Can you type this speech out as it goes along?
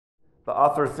the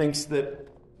author thinks that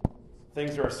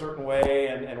things are a certain way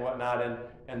and whatnot,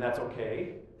 and that's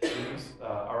okay.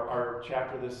 Our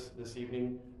chapter this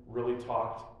evening really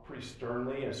talked pretty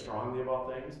sternly and strongly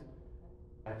about things.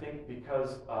 I think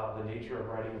because of the nature of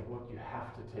writing a book, you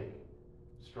have to take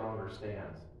stronger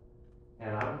stands.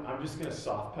 And I'm just going to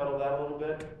soft pedal that a little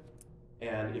bit.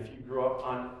 And if you grew up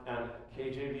on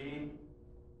KJV,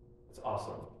 it's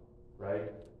awesome,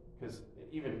 right? Because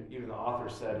even the author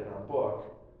said in our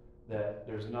book that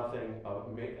there's nothing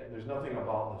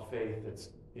about the faith that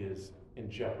is in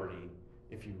jeopardy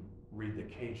if you read the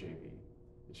KJV.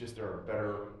 It's just there are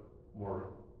better,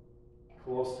 more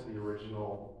close to the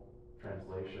original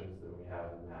translations than we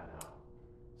have in that now.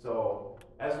 So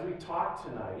as we talk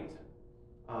tonight,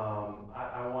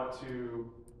 I want to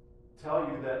tell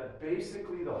you that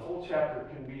basically the whole chapter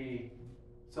can be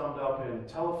summed up in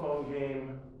telephone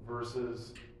game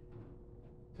versus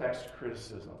text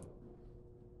criticism.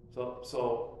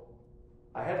 So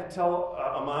I had to tell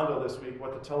Amando this week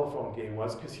what the telephone game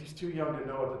was because he's too young to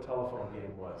know what the telephone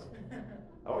game was.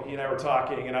 He and I were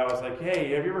talking, and I was like,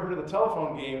 "Hey, have you ever heard of the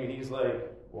telephone game?" And he's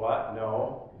like, "What?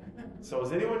 No." So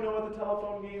does anyone know what the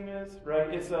telephone game is?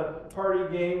 Right? It's a party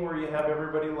game where you have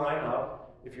everybody line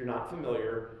up. If you're not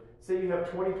familiar, say you have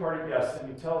 20 party guests, and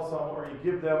you tell someone, or you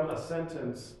give them a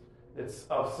sentence that's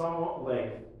of some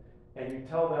length, and you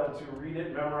tell them to read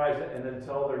it, memorize it, and then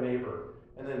tell their neighbor.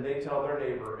 And then they tell their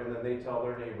neighbor, and then they tell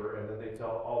their neighbor, and then they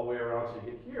tell all the way around till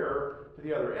you get here to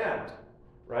the other end,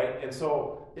 right? And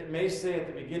so it may say at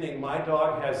the beginning, "My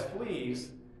dog has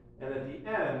fleas," and at the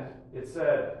end,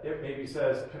 it maybe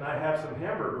says, "Can I have some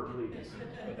hamburger, please?"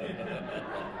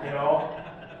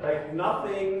 Like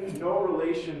nothing, no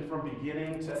relation from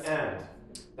beginning to end.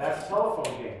 That's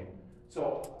telephone game.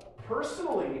 So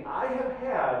personally, I have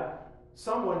had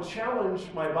someone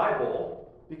challenge my Bible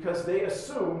because they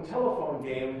assume telephone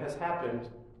game has happened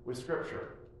with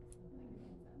Scripture.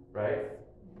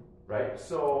 Right?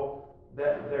 So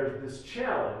that there's this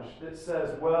challenge that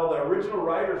says, well, the original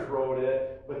writers wrote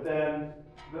it, but then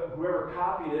whoever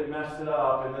copied it messed it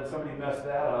up, and then somebody messed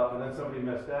that up, and then somebody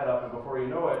messed that up, and before you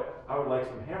know it, "I would like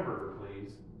some hamburger,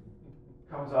 please,"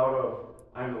 comes out of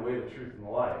 "I'm the way, the truth, and the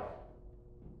life."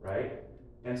 Right?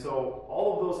 And so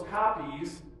all of those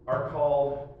copies are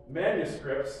called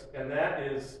manuscripts, and that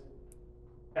is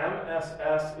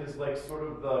MSS is like sort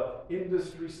of the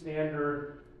industry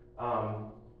standard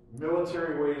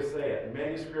military way to say it.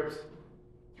 Manuscripts,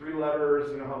 3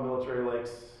 letters, you know how military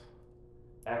likes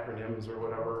acronyms or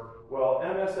whatever. Well,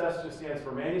 MSS just stands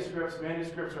for manuscripts.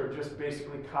 Manuscripts are just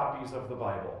basically copies of the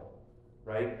Bible,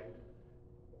 right?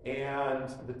 And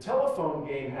the telephone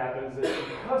game happens that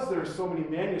because there's so many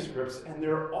manuscripts and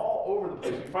they're all over the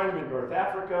place. We find them in North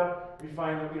Africa. We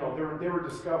find them, they were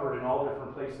discovered in all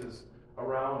different places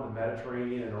around the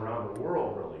Mediterranean and around the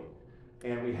world, really.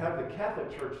 And we have the Catholic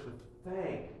Church to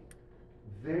thank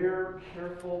their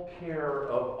careful care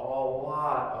of a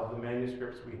lot of the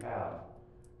manuscripts we have.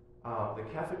 The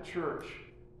Catholic Church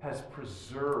has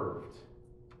preserved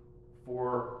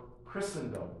for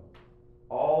Christendom,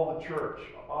 all the church,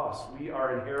 us, we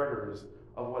are inheritors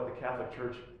of what the Catholic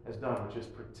Church has done, which is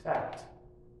protect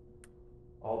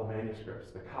all the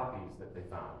manuscripts, the copies that they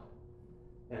found.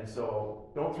 And so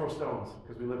don't throw stones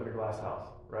because we live in a glass house,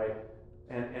 right?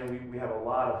 And we have a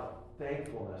lot of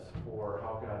thankfulness for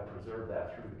how God preserved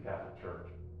that through the Catholic Church,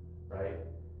 right?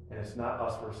 And it's not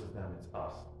us versus them, it's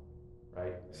us,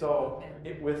 right? So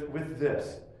with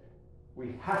this,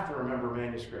 we have to remember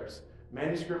manuscripts.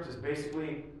 Manuscripts is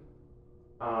basically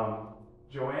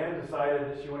Joanne decided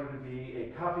that she wanted to be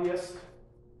a copyist,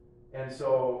 and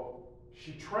so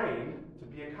she trained to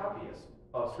be a copyist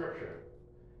of Scripture.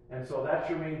 And so that's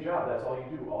your main job. That's all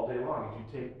you do all day long, is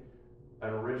you take an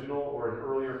original or an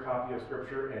earlier copy of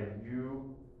Scripture and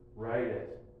you write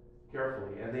it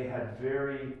carefully. And they had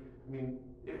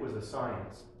it was a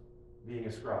science being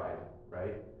a scribe,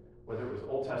 right? Whether it was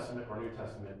Old Testament or New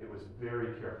Testament, it was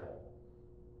very careful.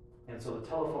 And so the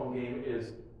telephone game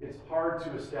it's hard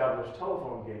to establish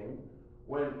telephone game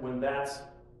when that's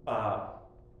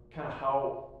kind of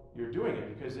how you're doing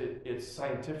it, because it's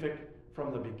scientific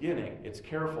from the beginning. It's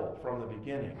careful from the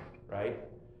beginning, right?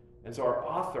 And so our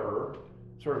author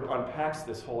sort of unpacks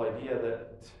this whole idea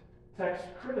that text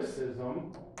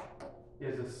criticism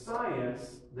is a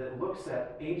science that looks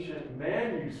at ancient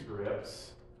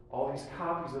manuscripts, all these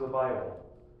copies of the Bible,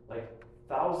 like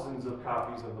thousands of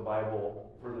copies of the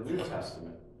Bible for the New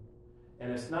Testament.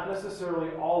 And it's not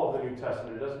necessarily all of the New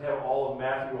Testament. It doesn't have all of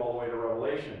Matthew all the way to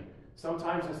Revelation.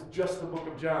 Sometimes it's just the book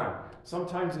of John.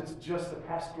 Sometimes it's just the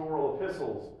pastoral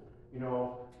epistles,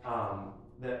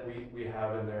 that we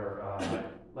have in there.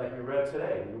 like we read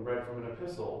today. We read from an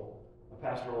epistle, a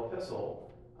pastoral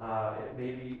epistle.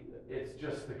 Maybe it's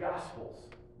just the Gospels,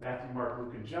 Matthew, Mark,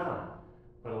 Luke, and John.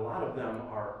 But a lot of them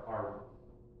are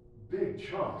big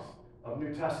chunks of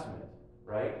New Testament,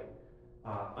 right?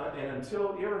 And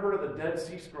until, you ever heard of the Dead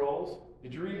Sea Scrolls?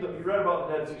 Did you read, you read about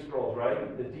the Dead Sea Scrolls,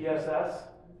 right? The DSS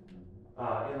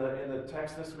in the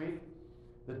text this week.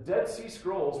 The Dead Sea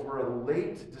Scrolls were a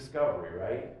late discovery,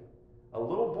 right? A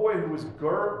little boy who was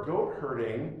goat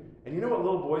herding, and you know what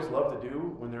little boys love to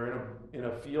do when they're in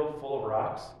a field full of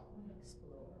rocks?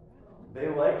 They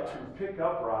like to pick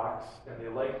up rocks, and they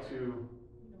like to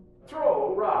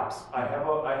throw rocks. I had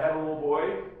a little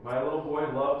boy. My little boy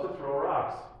loved to throw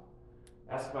rocks.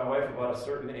 Asked my wife about a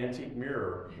certain antique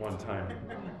mirror one time.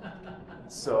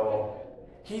 So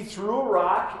he threw a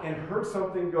rock and heard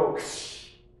something go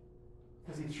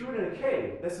because he threw it in a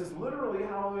cave. This is literally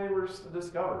how they were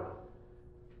discovered.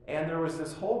 And there was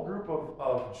this whole group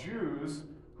of Jews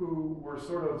who were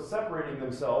sort of separating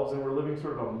themselves and were living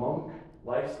sort of a monk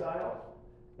lifestyle.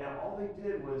 And all they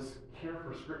did was care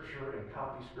for Scripture and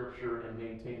copy Scripture and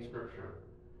maintain Scripture.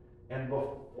 And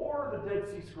before the Dead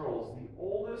Sea Scrolls, the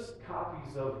oldest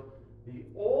copies of the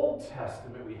Old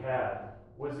Testament we had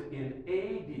was in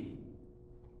AD.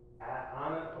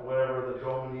 On whatever, the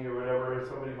Domini or whatever,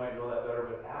 somebody might know that better,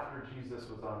 but after Jesus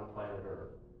was on the planet Earth.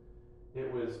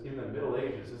 It was in the Middle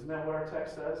Ages. Isn't that what our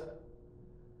text says?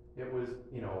 It was,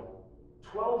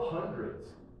 1200s,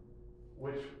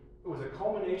 which was a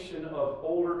culmination of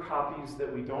older copies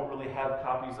that we don't really have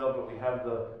copies of, but we have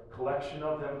the collection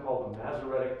of them called the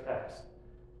Masoretic text,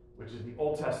 which is the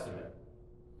Old Testament.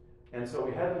 And so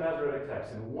we had the Masoretic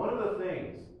text, and one of the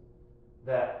things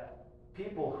that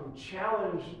people who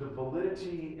challenged the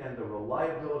validity and the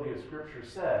reliability of Scripture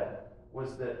said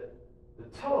was that the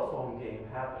telephone game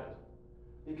happened.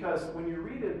 Because when you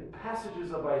read in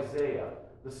passages of Isaiah,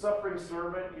 the suffering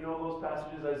servant, those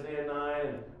passages, Isaiah 9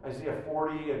 and Isaiah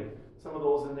 40 and some of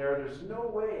those in there, there's no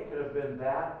way it could have been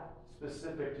that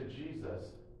specific to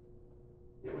Jesus.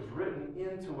 It was written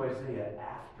into Isaiah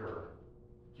after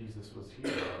Jesus was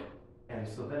here. And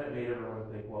so then it made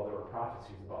everyone think, well, there were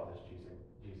prophecies about this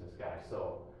Jesus guy.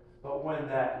 But when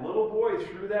that little boy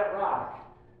threw that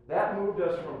rock, that moved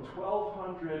us from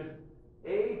 1200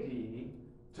 AD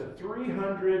to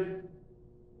 300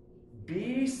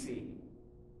 BC,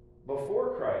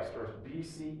 before Christ, or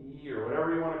BCE, or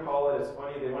whatever you want to call it. It's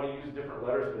funny, they want to use different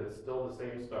letters, but it's still the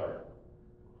same start.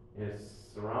 It's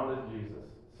surrounded Jesus.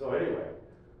 So anyway,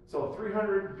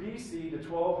 300 BC to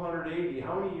 1200 AD,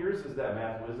 how many years is that,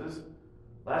 math whizzes?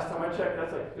 Last time I checked,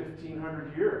 that's like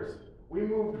 1,500 years. We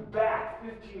moved back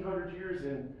 1,500 years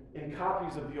in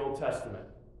copies of the Old Testament.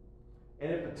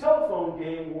 And if the telephone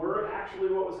game were actually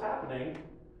what was happening,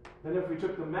 then if we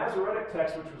took the Masoretic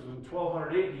text, which was in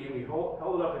 1200 AD, and we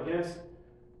held it up against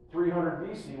 300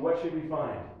 BC, what should we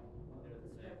find?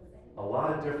 A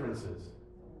lot of differences.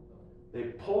 They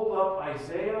pulled up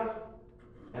Isaiah,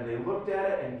 and they looked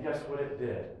at it, and guess what it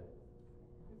did?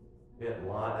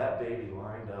 That baby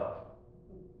lined up.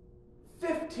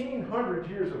 1,500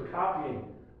 years of copying.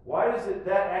 Why is it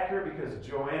that accurate? Because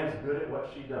Joanne's good at what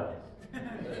she does.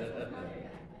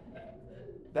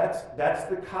 That's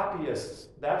the copyists.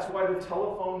 That's why the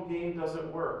telephone game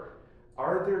doesn't work.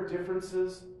 Are there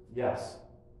differences? Yes.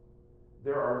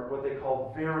 There are what they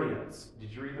call variants.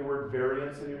 Did you read the word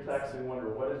variants in your text and wonder,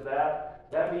 what is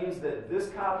that? That means that this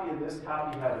copy and this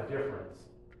copy have a difference.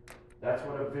 That's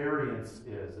what a variance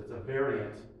is. It's a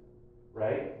variant,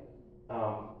 right?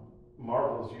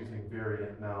 Marvel's using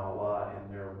variant now a lot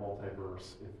in their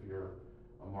multiverse, if you're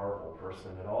a Marvel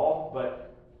person at all.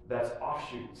 But that's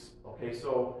offshoots. Okay,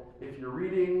 so if you're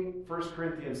reading 1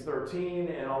 Corinthians 13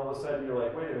 and all of a sudden you're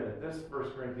like, wait a minute, this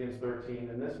 1 Corinthians 13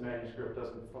 in this manuscript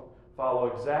doesn't follow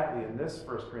exactly in this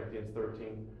 1 Corinthians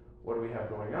 13, what do we have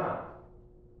going on?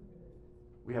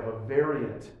 We have a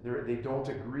variant. They don't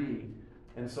agree.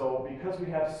 And so because we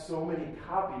have so many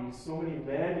copies, so many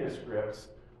manuscripts,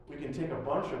 we can take a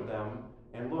bunch of them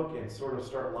and look and sort of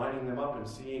start lining them up and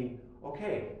seeing,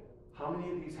 okay, how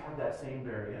many of these have that same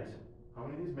variant? How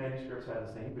many of these manuscripts have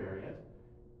the same variant?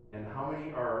 And how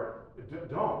many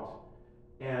don't?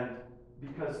 And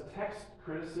because text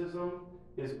criticism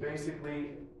is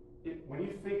basically, when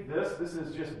you think this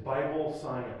is just Bible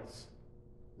science.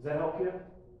 Does that help you?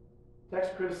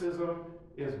 Text criticism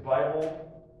is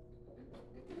Bible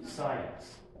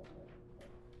science.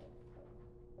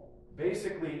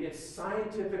 Basically, it's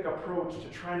scientific approach to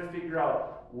trying to figure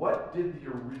out what did the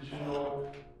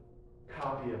original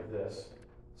copy of this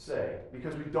say,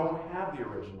 because we don't have the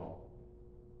original,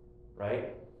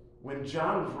 right? When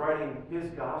John was writing his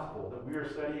gospel that we are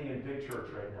studying in Big Church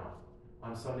right now,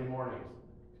 on Sunday mornings.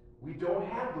 We don't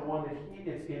have the one that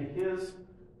it's in his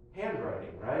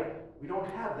handwriting, right? We don't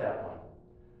have that one.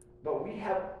 But we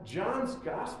have, John's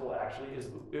gospel actually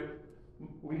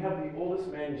we have the oldest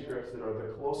manuscripts that are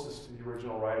the closest to the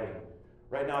original writing.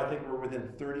 Right now, I think we're within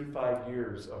 35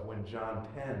 years of when John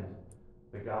penned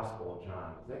the Gospel of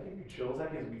John. Does that give you chills?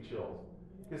 That gives me chills.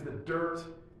 Because the dirt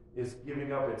is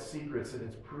giving up its secrets and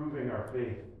it's proving our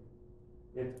faith.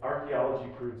 Archaeology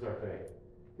proves our faith.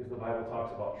 Because the Bible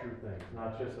talks about true things,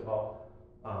 not just about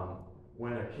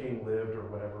when a king lived or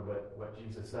whatever, but what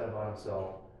Jesus said about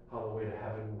himself, how the way to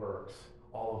heaven works,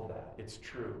 all of that. It's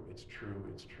true, it's true,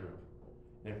 it's true.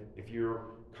 And if you're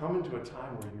coming to a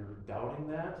time where you're doubting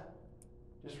that,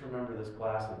 just remember this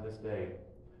class of this day.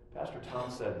 Pastor Tom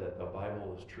said that the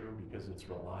Bible is true because it's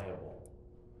reliable.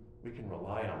 We can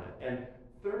rely on it. And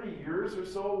 30 years or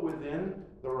so within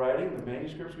the writing, the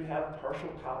manuscripts we have, partial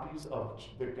copies of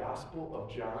the Gospel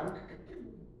of John,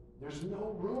 there's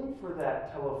no room for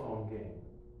that telephone game.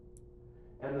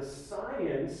 And the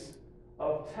science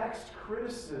of text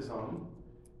criticism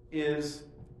is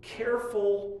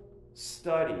careful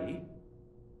study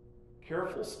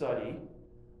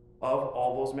of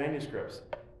all those manuscripts.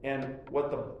 And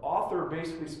what the author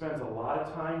basically spends a lot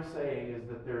of time saying is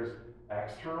that there's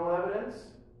external evidence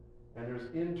and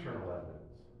there's internal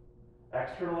evidence.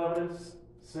 External evidence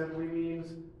simply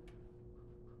means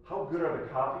how good are the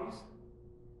copies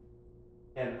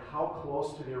and how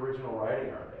close to the original writing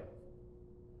are they?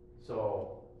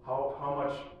 So how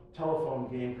much telephone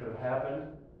game could have happened?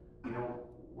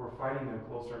 We're finding them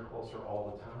closer and closer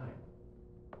all the time.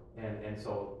 And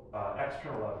so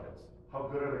external evidence. How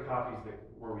good are the copies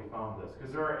where we found this?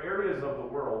 Because there are areas of the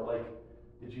world, like,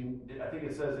 I think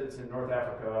it says it's in North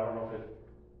Africa. I don't know if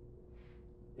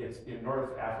it's in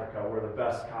North Africa where the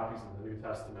best copies of the New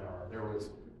Testament are. There was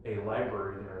a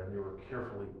library there, and they were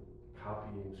carefully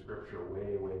copying Scripture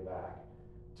way, way back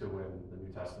to when the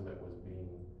New Testament was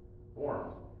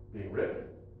being written.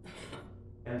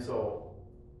 And so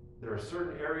there are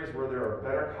certain areas where there are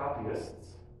better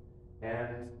copyists,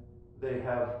 and they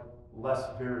have less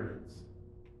variance,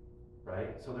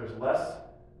 right? So there's less,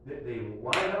 they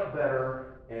line up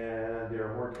better, and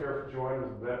they're more careful. Joanne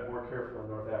was more careful in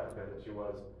North Africa than she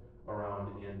was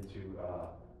around into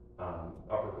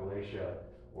Upper Galatia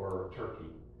or Turkey.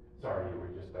 Sorry, you were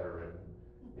just better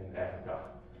in Africa.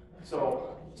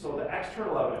 So the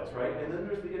external evidence, right? And then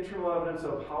there's the internal evidence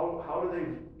of how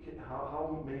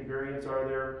many variants are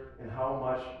there, and how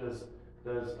much does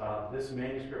this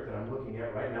manuscript that I'm looking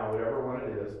at right now, whatever one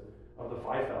it is, of the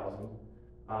 5,000,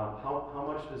 how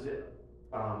much does it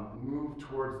move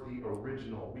towards the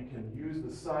original? We can use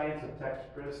the science of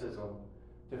text criticism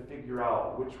to figure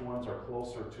out which ones are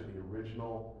closer to the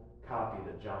original copy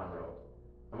that John wrote.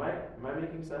 Am I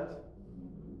making sense?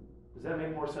 Does that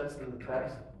make more sense than the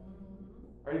text?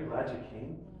 Are you glad you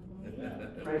came?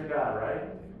 Praise God, right?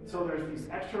 So there's these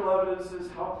external evidences.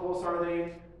 How close are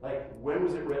they? Like, when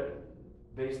was it written?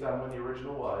 Based on when the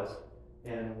original was.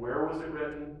 And where was it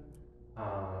written?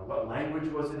 What language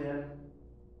was it in?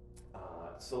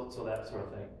 So that sort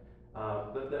of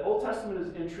thing. The Old Testament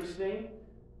is interesting.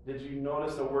 Did you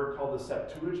notice a word called the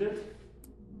Septuagint?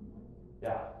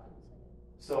 Yeah.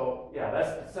 So, yeah,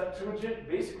 that's the Septuagint.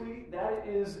 Basically, that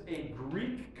is a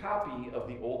Greek copy of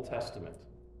the Old Testament.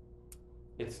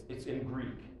 It's in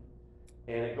Greek.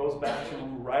 And it goes back to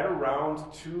right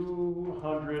around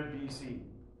 200 BC.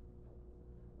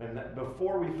 And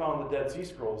before we found the Dead Sea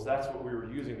Scrolls, that's what we were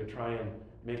using to try and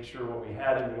make sure what we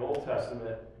had in the Old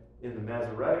Testament in the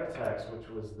Masoretic text, which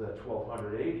was the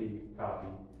 1200 AD copy,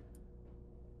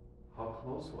 how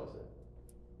close was it?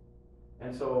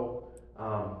 And so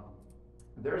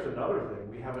there's another thing.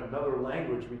 We have another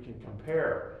language we can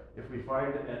compare. If we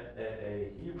find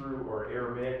a Hebrew or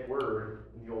Aramaic word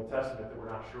in the Old Testament that we're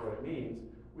not sure what it means,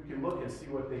 we can look and see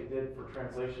what they did for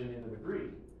translation into the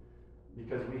Greek.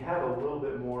 Because we have a little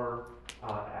bit more,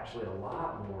 actually a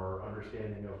lot more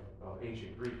understanding of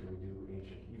ancient Greek than we do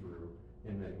ancient Hebrew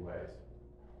in many ways.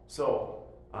 So,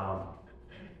 how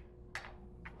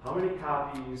many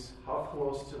copies, how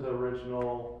close to the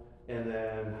original, and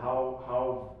then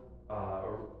how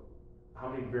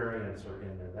many variants are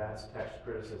in there? That's text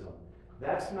criticism.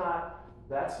 That's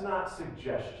not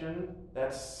suggestion,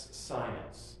 that's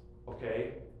science,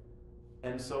 okay?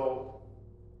 And so,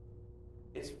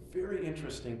 it's very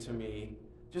interesting to me,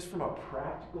 just from a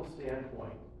practical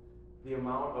standpoint, the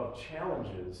amount of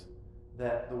challenges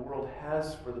that the world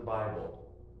has for the Bible.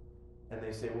 And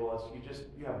they say, well,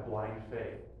 you have blind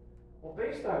faith. Well,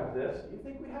 based on this, do you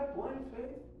think we have blind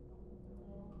faith?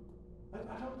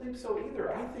 I don't think so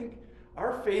either. I think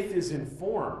our faith is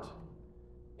informed.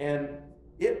 And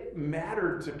it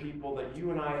mattered to people that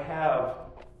you and I have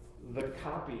the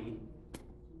copy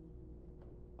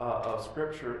of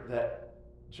Scripture that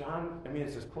John,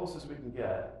 it's as close as we can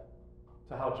get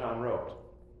to how John wrote.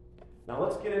 Now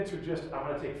let's get into I'm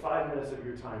going to take 5 minutes of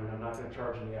your time, and I'm not going to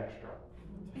charge any extra.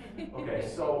 Okay,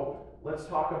 so let's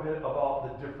talk a bit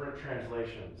about the different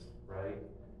translations, right?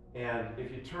 And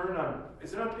if you turn on,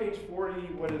 is it on page 40?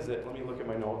 What is it? Let me look at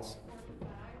my notes.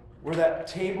 Where that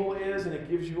table is, and it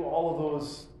gives you all of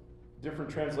those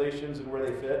different translations and where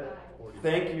they fit. 45.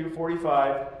 Thank you,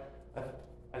 45.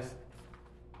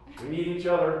 We need each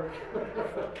other.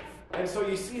 And so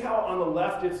you see how on the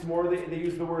left it's more, they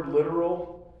use the word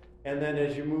literal, and then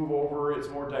as you move over it's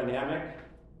more dynamic.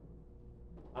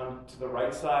 To the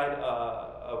right side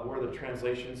of where the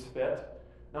translations fit.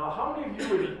 Now, how many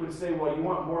of you would say, well, you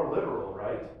want more literal,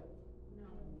 right? No.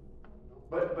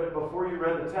 But before you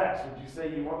read the text, would you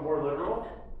say you want more literal?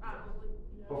 Probably.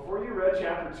 Before you read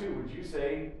chapter 2, would you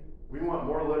say we want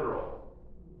more literal?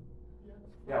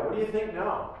 Yeah, what do you think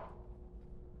now?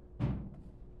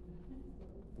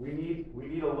 We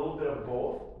need a little bit of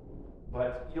both,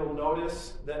 but you'll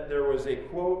notice that there was a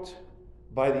quote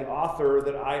by the author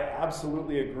that I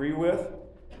absolutely agree with.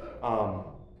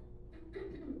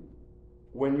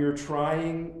 When you're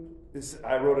trying,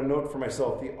 I wrote a note for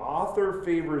myself. The author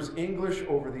favors English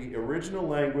over the original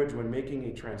language when making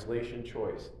a translation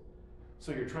choice.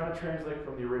 So you're trying to translate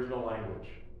from the original language.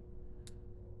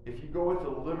 If you go with the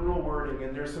literal wording,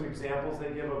 and there's some examples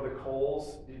they give of the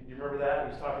coals. You remember that?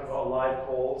 He was talking about live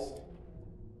coals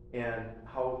and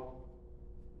how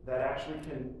that actually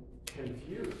can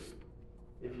confuse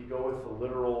if you go with the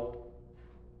literal.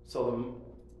 So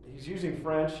he's using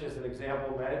French as an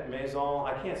example. Maison.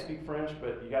 I can't speak French,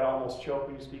 but you got to almost choke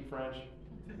when you speak French.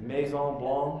 Maison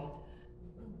Blanc.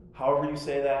 However you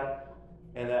say that,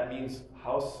 and that means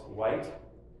house white.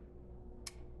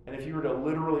 And if you were to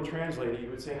literally translate it, you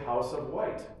would say house of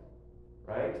white,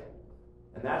 right?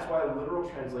 And that's why literal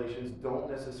translations don't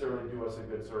necessarily do us a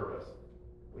good service.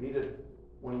 We need to,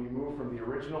 when we move from the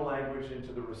original language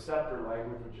into the receptor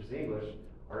language, which is English,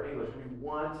 we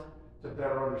want to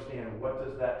better understand what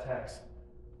does that text,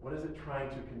 what is it trying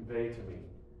to convey to me?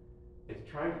 It's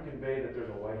trying to convey that there's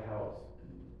a white house,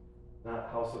 not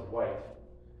house of white.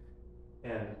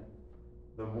 And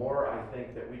the more I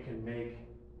think that we can make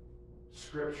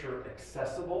Scripture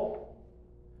accessible,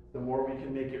 the more we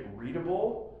can make it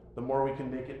readable, the more we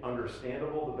can make it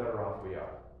understandable, the better off we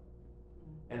are.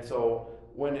 And so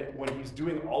when he's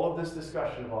doing all of this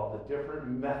discussion about the different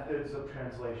methods of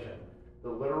translation, the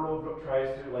literal book tries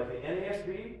to, like the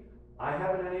NASB, I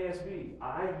have an NASB.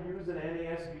 I use an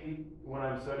NASB when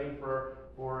I'm studying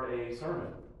for a sermon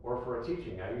or for a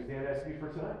teaching. I use the NASB for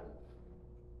tonight.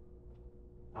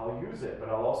 I'll use it, but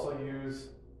I'll also use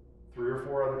 3 or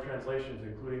 4 other translations,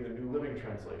 including the New Living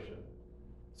Translation.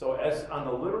 So as on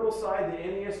the literal side, the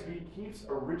NASB keeps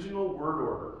original word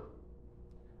order.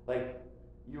 Like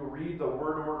you'll read the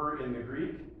word order in the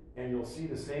Greek, and you'll see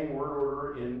the same word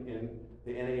order in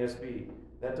the NASB.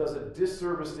 That does a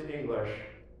disservice to English,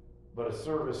 but a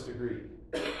service to Greek.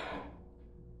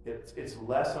 It's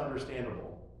less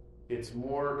understandable. It's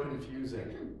more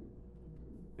confusing.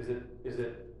 Is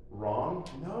it wrong?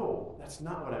 No, that's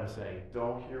not what I'm saying.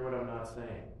 Don't hear what I'm not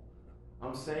saying.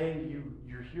 I'm saying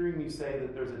you're hearing me say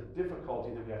that there's a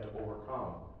difficulty that we have to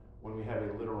overcome when we have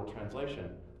a literal translation,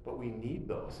 but we need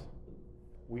those.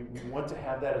 We want to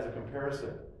have that as a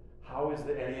comparison. How is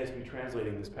the NASB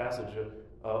translating this passage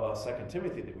of 2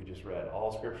 Timothy that we just read?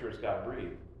 All Scripture is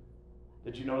God-breathed.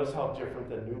 Did you notice how different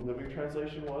the New Living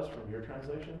Translation was from your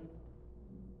translation?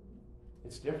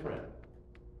 It's different.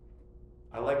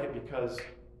 I like it because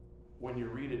when you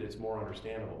read it, it's more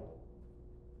understandable.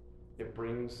 It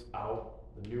brings out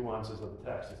the nuances of the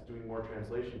text. It's doing more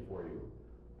translation for you,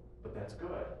 but that's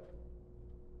good.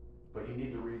 But you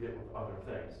need to read it with other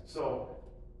things. So,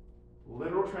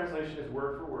 literal translation is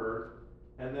word for word,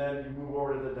 and then you move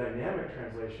over to the dynamic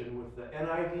translation with the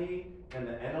NIV and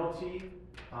the NLT.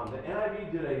 The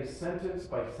NIV did a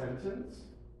sentence-by-sentence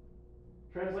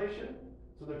translation,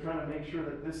 so they're trying to make sure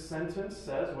that this sentence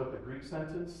says what the Greek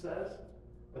sentence says,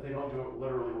 but they don't do it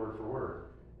literally word for word.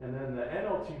 And then the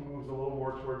NLT moves a little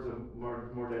more towards a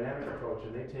more dynamic approach,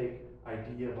 and they take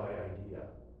idea by idea.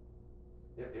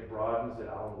 It broadens it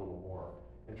out a little more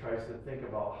and tries to think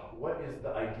about what is the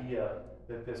idea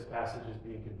that this passage is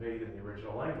being conveyed in the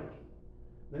original language.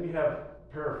 Then you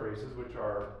have paraphrases, which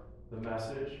are the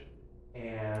Message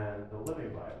and the Living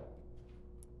Bible.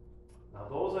 Now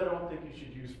those I don't think you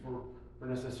should use for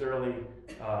necessarily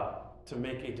to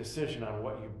make a decision on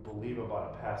what you believe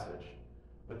about a passage,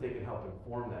 but they can help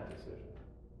inform that decision.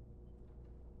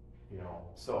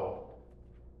 So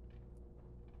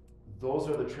those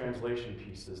are the translation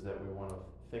pieces that we want to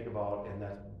think about, and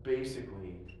that's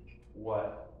basically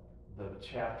what the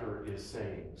chapter is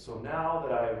saying. So now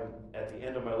that I'm at the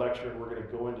end of my lecture, we're going to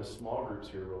go into small groups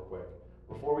here real quick.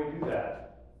 Before we do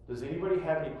that, does anybody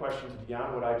have any questions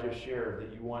beyond what I just shared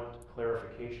that you want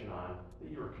clarification on, that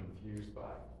you were confused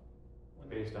by,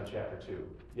 based on chapter 2?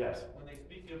 Yes? When they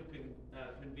speak of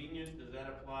convenience, does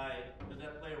that play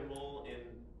a role in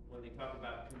when they talk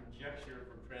about conjecture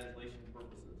for translation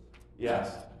purposes?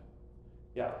 Yes.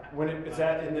 Yeah. Is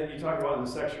that in that you talk about in the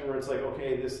section where it's like,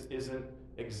 okay, this isn't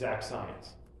exact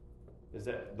science? Is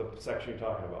that the section you're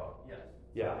talking about? Yes.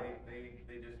 Yeah.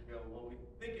 They just go, well, we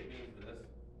think it means this.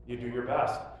 You do your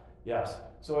best. Yes.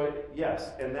 So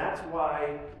yes, and that's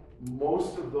why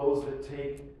most of those that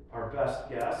take our best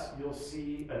guess, you'll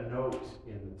see a note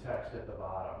in the text at the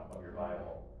bottom of your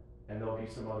Bible, and there'll be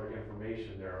some other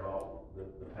information there about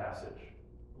the passage.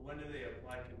 When do they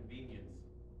apply convenience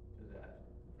to that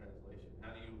translation?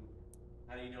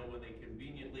 How do you know when they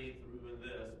conveniently threw in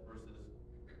this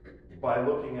versus? By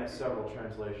looking at several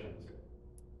translations.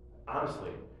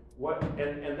 Honestly,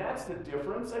 and that's the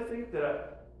difference, I think,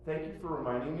 thank you for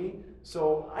reminding me.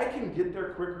 So I can get there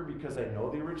quicker because I know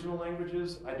the original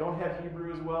languages. I don't have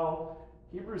Hebrew as well.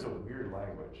 Hebrew is a weird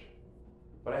language.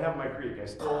 But I have my Greek. I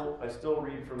still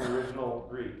read from the original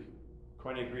Greek,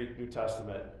 Koine Greek, New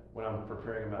Testament, when I'm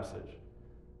preparing a message.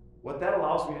 What that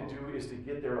allows me to do is to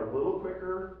get there a little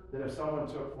quicker than if someone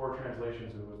took 4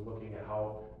 translations and was looking at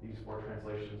how these 4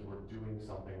 translations were doing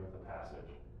something with the passage.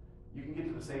 You can get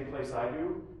to the same place I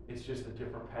do, it's just a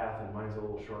different path, and mine's a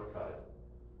little shortcut.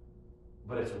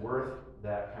 But it's worth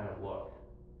that kind of look.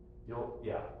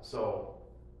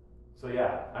 So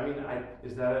yeah, I mean,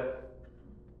 is that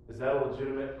a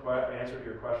legitimate answer to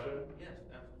your question? Yes,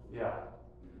 absolutely. Yeah.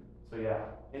 So yeah.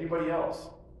 Anybody else?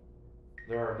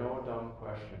 There are no dumb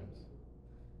questions.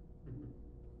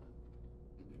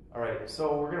 All right,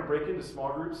 so we're going to break into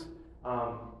small groups.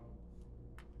 I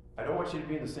don't want you to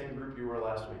be in the same group you were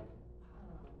last week.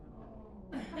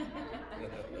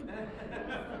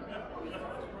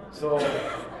 So,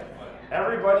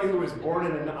 everybody who was born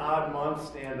in an odd month,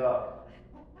 stand up.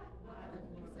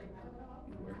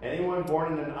 Anyone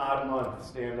born in an odd month,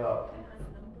 stand up.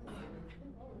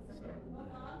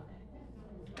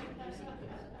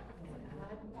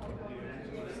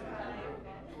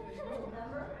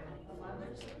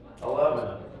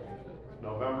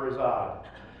 November is odd.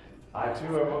 I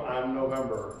too I'm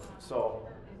November. So,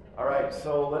 all right.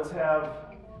 So let's have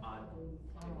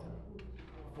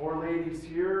 4 ladies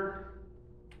here,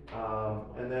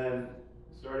 and then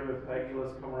starting with Peggy,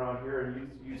 let's come around here,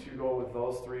 and you two go with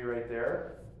those 3 right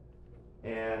there.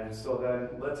 And so then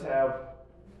let's have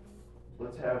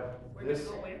this.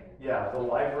 Yeah, the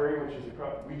library, which is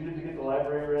we need to get the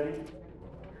library ready.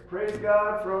 Praise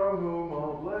God from whom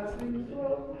all blessings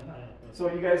flow. So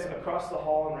you guys, across the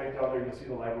hall and right down there, you'll see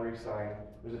the library sign.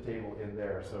 There's a table in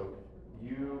there. So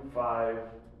you 5,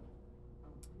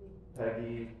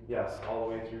 Peggy, yes, all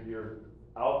the way through here,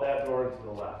 out that door and to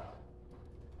the left.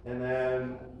 And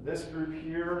then this group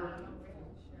here,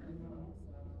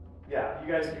 yeah,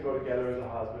 you guys can go together as a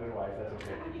husband and wife, that's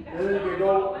okay. And then you can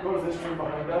go to this room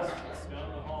behind us.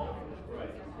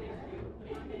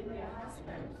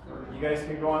 You guys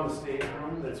can go on the stage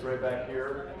room that's right back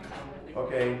here.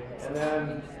 Okay, and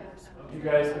then you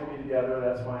guys can be together,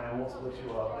 that's fine, I won't split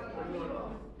you up.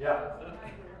 Yeah.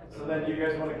 So then you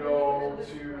guys want to go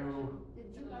to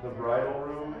the bridal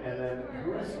room, and then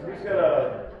who's got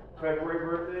a February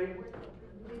birthday?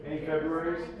 Any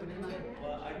Februaries?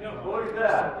 Look at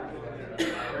that.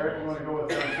 Eric, you want to go with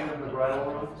them to the bridal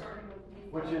room?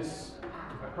 Which is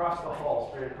across the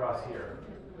hall, straight across here.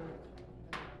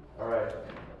 All right.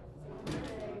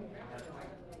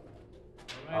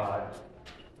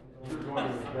 You're going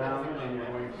with them, and you're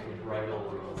going to the bridal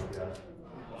room, yes.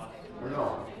 Or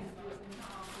no?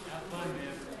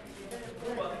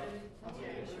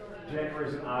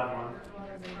 January's an odd month.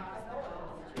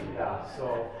 Yeah,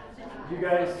 so you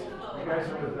guys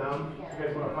are with them. You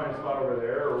guys want to find a spot over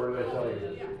there, or what did I tell you?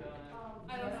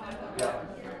 Yeah.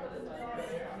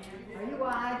 Are you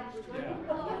odd?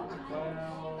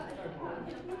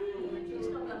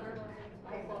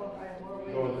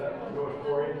 Go with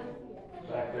Corey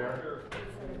back there.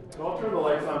 So I'll turn the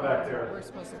lights on back there. We're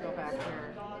supposed to go back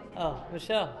here. Oh,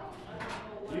 Michelle.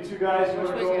 You two guys want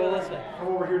to go this way.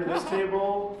 come over here to this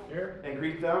table and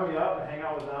greet them, yep, and hang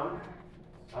out with them.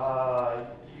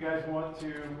 You guys want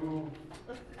to move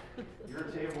your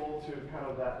table to kind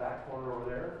of that back corner over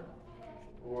there?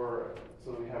 Or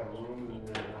so that we have room and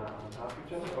they're not on top of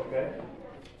each other? Okay.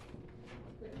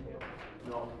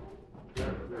 No.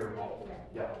 They're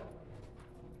yeah.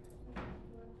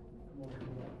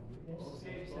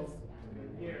 Okay, since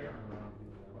here.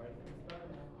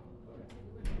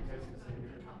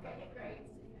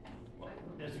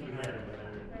 This one here.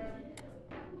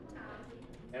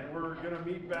 And we're going to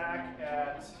meet back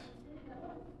at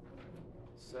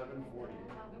 7:40.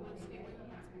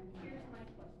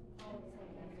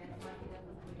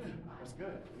 That's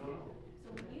good. No, no. So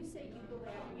when you say you go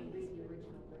back and you read the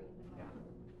original Greek,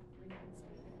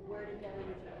 where did that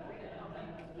original Greek come from?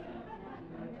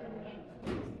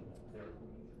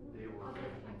 They were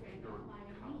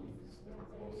copies that were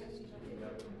closest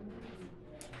together.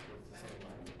 It's the same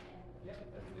language. That's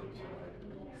the original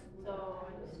language. So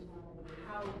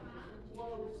how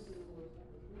close,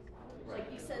 like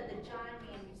you said, the John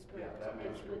manuscript Yeah, that is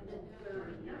manuscript within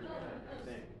 30 years. I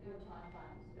think.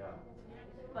 Yeah.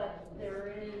 But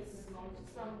there is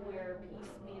somewhere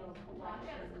piecemeal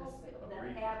collections that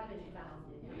have been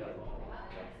founded. Yeah.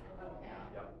 Okay.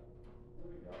 Yeah.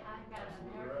 I got it.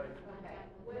 Right. Okay.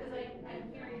 Because I'm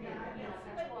hearing that,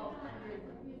 1200,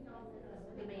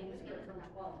 the manuscript from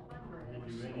 1200.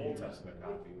 Which is an Old Testament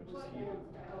copy, which is Hebrew.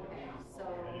 Okay, so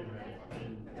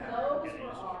Those were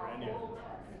all Old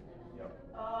Testament. Yep.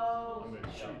 Oh.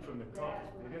 Shoot from the cup.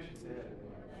 Maybe I should say that.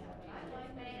 That's my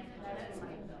thing.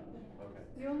 Okay.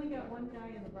 You only got one guy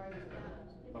in the Bible.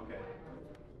 Okay.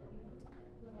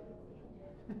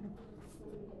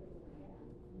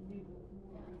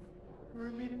 Who are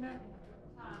we meeting at?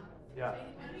 Yeah.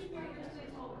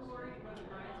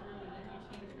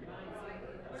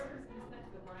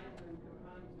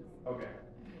 Okay.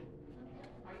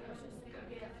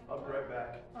 I'll be right back.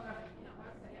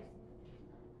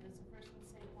 Does the person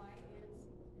say why is?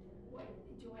 What,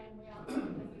 Joanne, we all know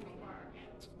that you are.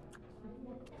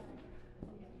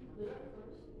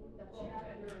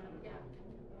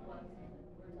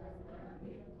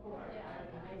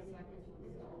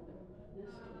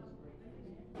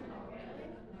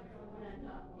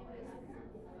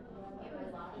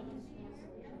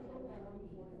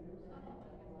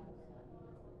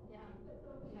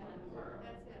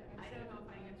 That's it. I don't know if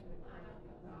I answered it.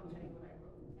 I'll tell you what I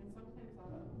wrote. And sometimes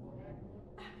I'll go back.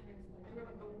 I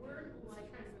wrote a word will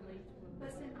translate to a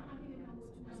listen. How do you know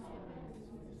which one?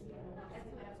 As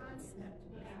a concept,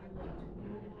 you can relate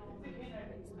to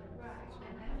it. Right.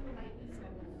 And that's what I use.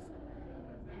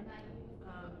 And I use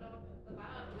about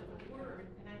with a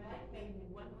word, and I like maybe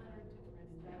one letter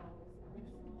difference than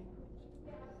original language.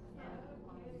 And this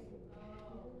compliment so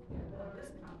the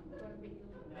first one,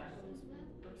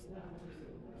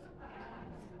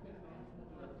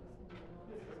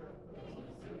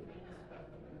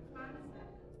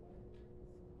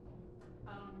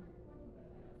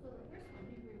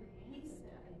 he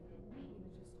said, he was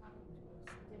just talking to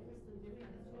us,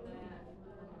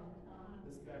 that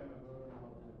This guy might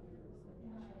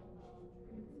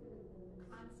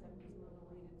concept is more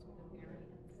related to the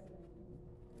variance.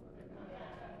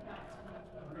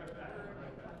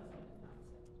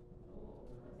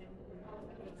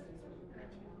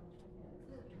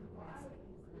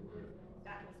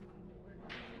 That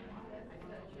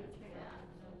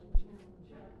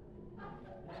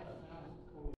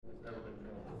was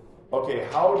my word. Okay,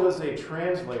 how does a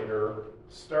translator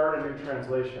start a new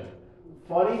translation?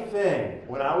 Funny thing,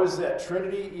 when I was at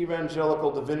Trinity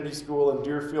Evangelical Divinity School in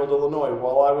Deerfield, Illinois,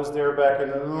 while I was there back in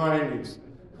the 90s,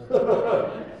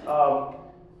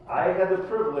 I had the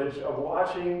privilege of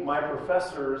watching my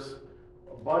professors.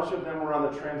 A bunch of them were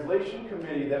on the translation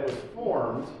committee that was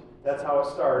formed. That's how it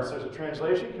starts. There's a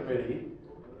translation committee.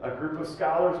 A group of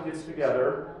scholars gets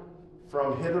together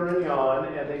from hither and yon,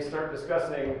 and they start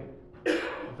discussing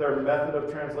their method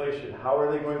of translation. How are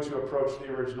they going to approach the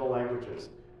original languages?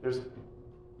 There's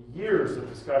years of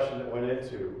discussion that went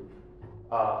into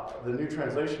the new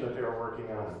translation that they were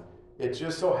working on. It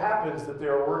just so happens that they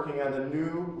were working on the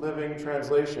New Living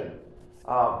Translation.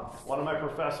 One of my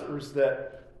professors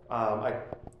that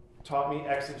taught me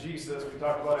exegesis, we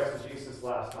talked about exegesis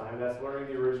last time, that's learning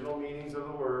the original meanings of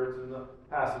the words and the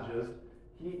passages.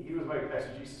 He was my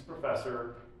exegesis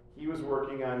professor. He was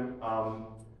working on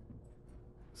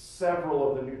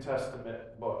several of the New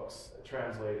Testament books,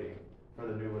 translating for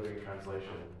the New Living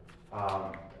Translation.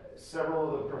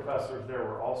 Several of the professors there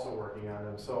were also working on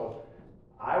them. So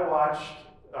I watched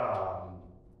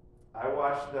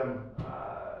them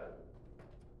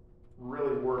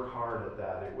really work hard at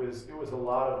that. It was a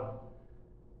lot of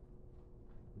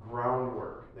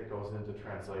groundwork that goes into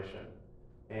translation,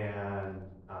 and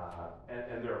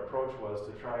their approach was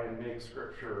to try and make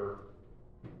Scripture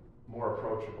more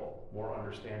approachable, more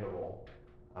understandable,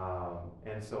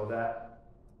 and so that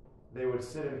they would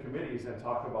sit in committees and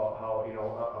talk about how,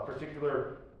 a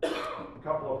particular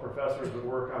couple of professors would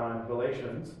work on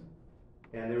Galatians,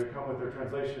 and they would come with their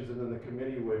translations, and then the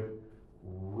committee would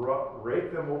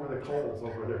rake them over the coals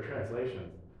over their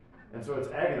translations. And so it's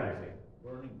agonizing.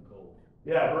 Burning coal.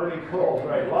 Yeah, burning coals,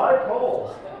 right. A lot of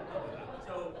coals.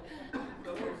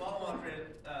 So for follow-on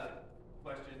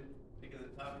question, because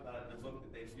it talks about it in the book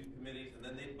that they do committees and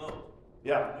then they vote.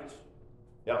 Yeah.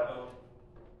 So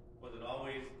was it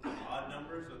always odd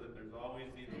numbers so that there's always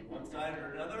either one side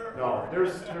or another? No,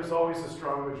 there's always a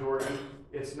strong majority.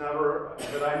 It's never,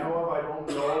 that I know of, I don't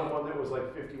know of one that was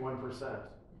like 51%.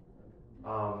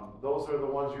 Those are the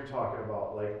ones you're talking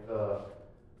about, like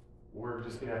we're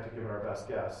just going to have to give it our best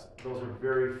guess. Those are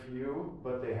very few,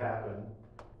 but they happen.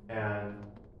 And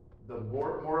the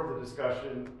more of the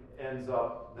discussion ends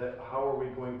up that how are we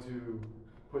going to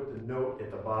put the note at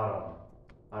the bottom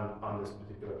on this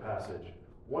particular passage.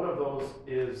 One of those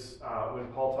is when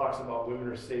Paul talks about women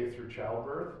are saved through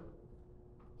childbirth.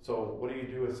 So what do you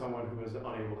do with someone who is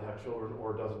unable to have children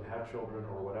or doesn't have children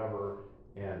or whatever?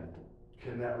 And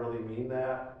can that really mean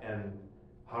that? And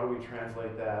how do we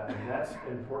translate that? And that's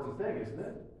an important thing, isn't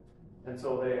it? And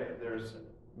so there's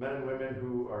men and women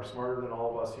who are smarter than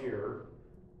all of us here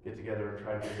get together and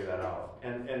try to figure that out.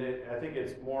 And I think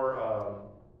it's more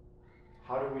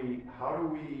how do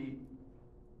we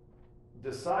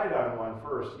decide on one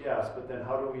first? Yes, but then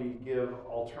how do we give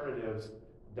alternatives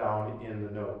down in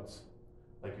the notes?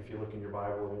 Like if you look in your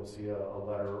Bible and you'll see a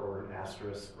letter or an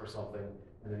asterisk or something,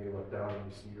 and then you look down and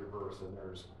you see your verse, and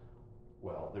there's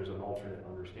an alternate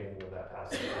understanding of that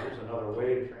passage. There's another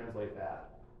way to translate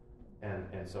that.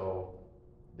 And so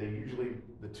they usually,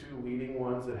 the two leading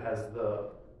ones that has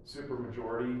the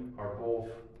supermajority are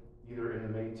both either in the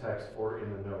main text or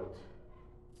in the note.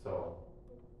 So.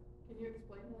 Can you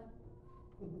explain that?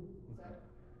 Is that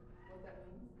what that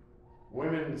means?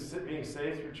 Women being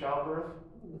saved through childbirth?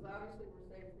 Because obviously we're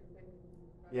saved through faith.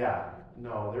 Yeah,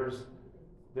 no,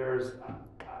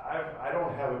 I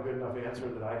don't have a good enough answer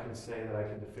that I can say that I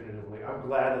can definitively. I'm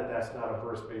glad that that's not a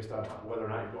verse based on whether or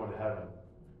not you're going to heaven.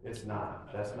 It's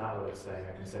not. That's not what it's saying.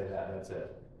 I can say that. That's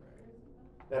it.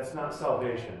 That's not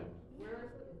salvation. Where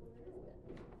is it?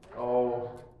 Oh,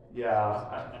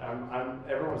 yeah.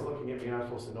 Everyone's looking at me. I'm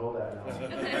supposed to know that now.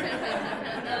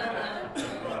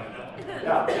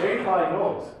 Yeah, Wayne probably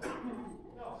knows.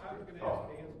 No, I was going to ask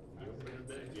the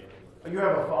answer. You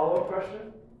have a follow-up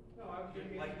question? No, I was going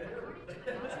to Like ask that.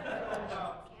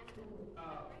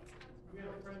 we had a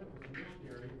friend that was a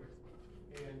missionary,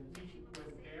 and he went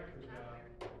to Africa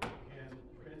and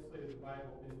translated the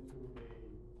Bible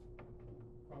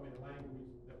from a language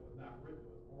that was not written,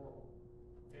 it was oral.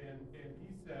 And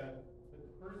he said that the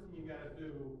first thing you got to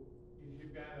do is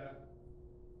you've got to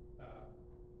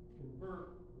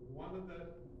convert one of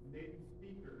the native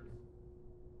speakers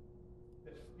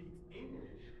that speaks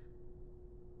English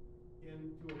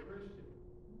into a Christian.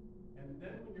 And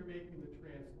then when you're making the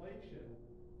translation,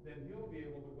 then he'll be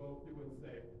able to go through and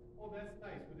say, oh, that's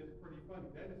nice, but it's pretty funny.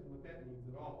 That isn't what that means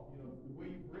at all. The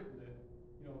way you've written it,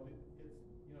 it's what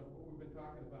we've been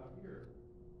talking about here.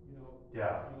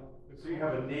 Yeah. So you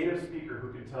have a native speaker who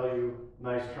can tell you,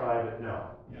 nice try, but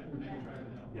no. Yeah, nice try,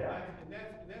 but no. Yeah. And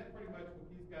that's pretty much what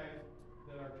these guys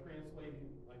that are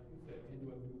translating, like you said, into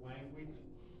a new language,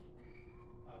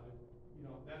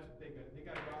 that's what they got to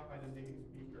go out by the native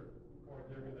speaker, or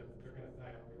they're gonna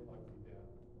die a reluctant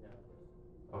death.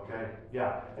 Yeah. Okay,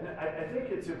 yeah. And I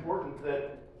think it's important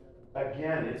that,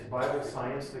 again, it's Bible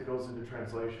science that goes into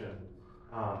translation.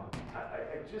 I've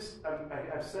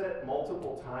said it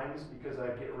multiple times because I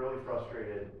get really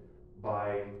frustrated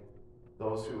by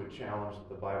those who would challenge that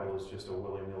the Bible is just a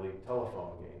willy-nilly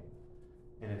telephone game.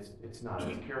 And it's not.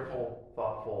 It's careful,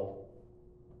 thoughtful,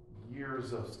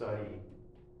 years of study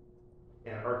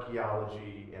and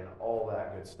archaeology and all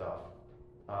that good stuff,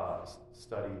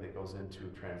 study that goes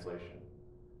into translation.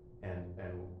 And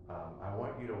I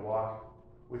want you to walk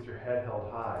with your head held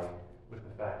high with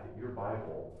the fact that your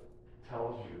Bible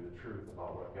tells you the truth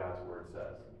about what God's Word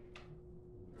says.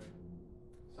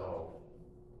 So,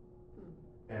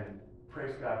 and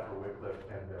praise God for Wycliffe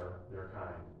and their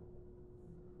kind.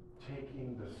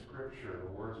 Taking the Scripture,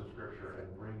 the words of Scripture,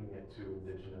 and bringing it to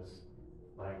indigenous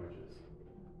languages.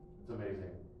 It's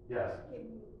amazing. Yes? Can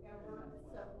you ever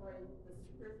separate the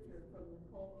scripture from the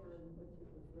culture in which it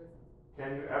was written?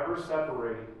 Can you ever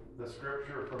separate the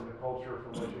Scripture from the culture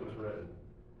from which it was written?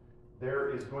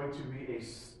 There is going to be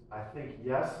I think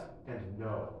yes and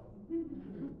no.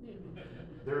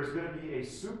 There is going to be a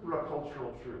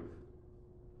supracultural truth.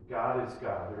 God is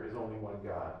God. There is only one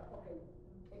God. Okay,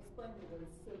 explain to me what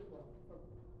supra.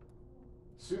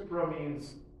 Supra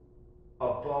means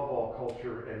above all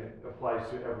culture and it applies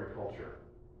to every culture.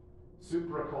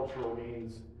 Supracultural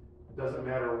means it doesn't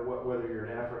matter whether you're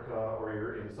in Africa or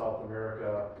you're in South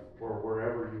America or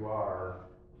wherever you are,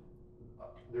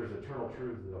 there's eternal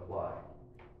truths that apply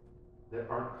that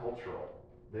aren't cultural.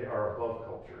 They are above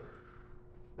culture.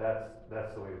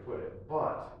 That's the way to put it.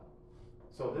 But,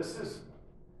 so this is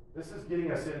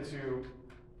getting us into,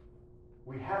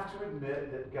 we have to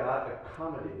admit that God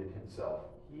accommodated himself.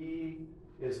 He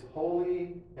is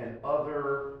holy and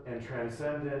other and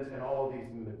transcendent and all of these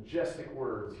majestic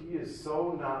words. He is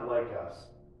so not like us.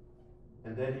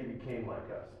 And then he became like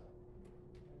us.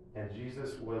 And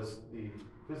Jesus was the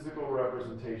physical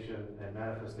representation and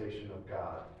manifestation of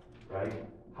God, right?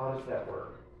 How does that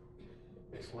work?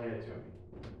 Explain it to me.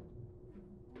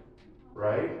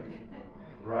 Right?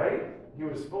 Right? He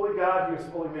was fully God, he was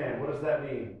fully man. What does that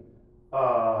mean?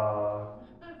 All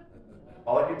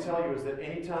I can tell you is that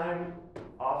anytime,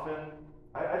 often,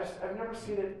 I've never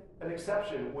seen an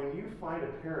exception. When you find a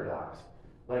paradox,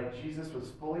 like Jesus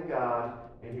was fully God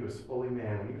and he was fully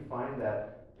man, when you find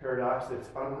that paradox that's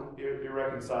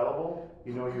irreconcilable,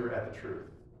 you know you're at the truth.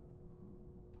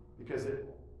 Because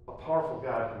a powerful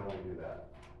God can only do that.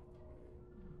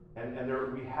 And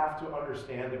we have to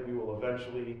understand that we will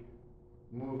eventually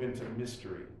move into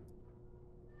mystery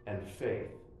and faith,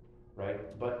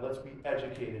 right? But let's be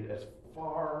educated as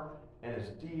far and as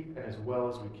deep and as well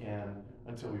as we can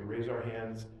until we raise our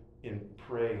hands in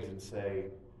praise and say,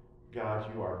 God,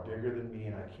 you are bigger than me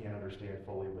and I can't understand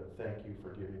fully, but thank you for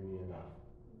giving me enough,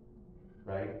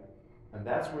 right? And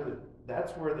that's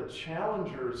where the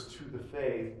challengers to the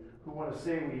faith who want to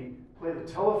say we play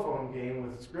the telephone game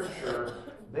with Scripture,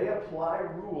 they apply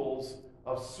rules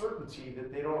of certainty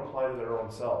that they don't apply to their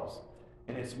own selves.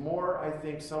 And it's more, I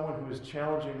think, someone who is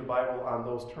challenging the Bible on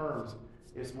those terms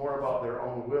is more about their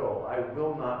own will. I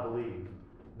will not believe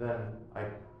than I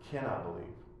cannot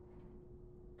believe.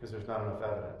 Because there's not enough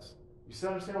evidence. You still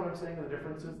understand what I'm saying, the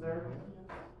differences there?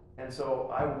 And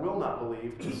so I will not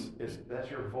believe is that's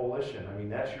your volition. I mean,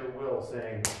 that's your will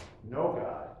saying, no,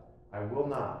 God, I will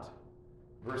not.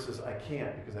 Versus I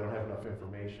can't because I don't have enough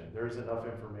information. There is enough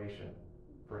information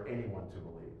for anyone to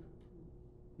believe.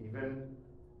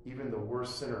 Even the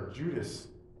worst sinner, Judas,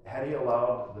 had he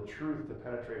allowed the truth to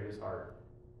penetrate his heart,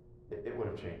 it would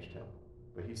have changed him.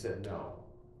 But he said no.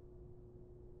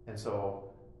 And so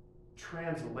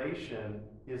translation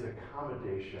is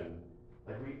accommodation.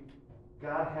 Like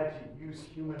God had to use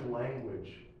human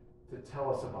language to tell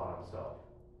us about himself.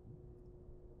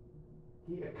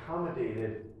 He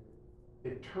accommodated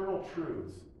eternal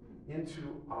truths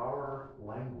into our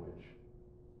language.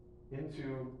 And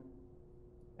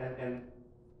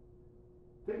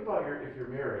think about if you're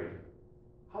married,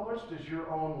 how much does your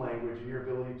own language and your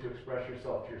ability to express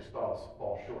yourself to your spouse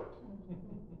fall short?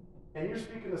 And you're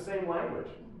speaking the same language.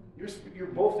 You're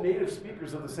both native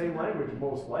speakers of the same language,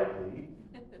 most likely.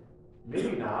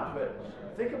 Maybe not, but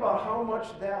think about how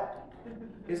much that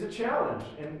is a challenge.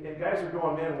 And guys are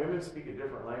going, man, women speak a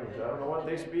different language. I don't know what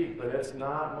they speak, but it's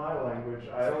not my language.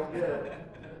 I don't get it.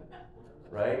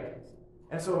 Right?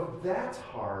 And so if that's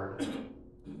hard,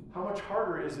 how much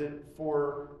harder is it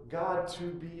for God to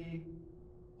be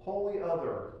wholly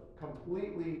other,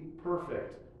 completely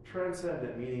perfect,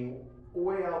 transcendent, meaning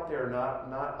way out there,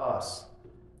 not us,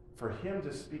 for him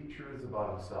to speak truths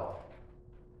about himself.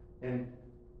 And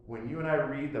when you and I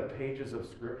read the pages of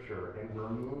Scripture and we're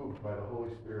moved by the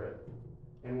Holy Spirit,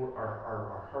 and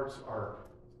our hearts are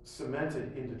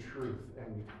cemented into truth,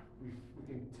 and we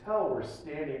can tell we're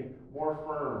standing more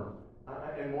firm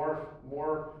and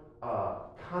more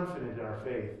confident in our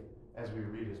faith as we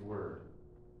read his word.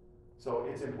 So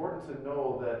it's important to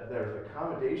know that there's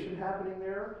accommodation happening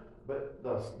there, but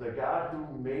the God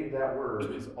who made that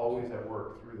word is always at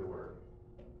work through the word.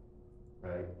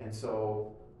 Right? And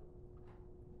so,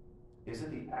 is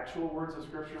it the actual words of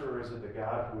Scripture, or is it the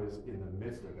God who is in the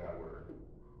midst of that word?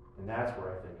 And that's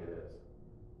where I think it is.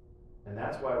 And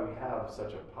that's why we have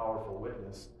such a powerful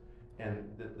witness. And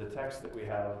the texts that we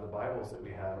have, the Bibles that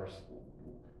we have,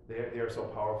 they are so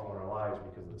powerful in our lives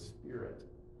because of the Spirit.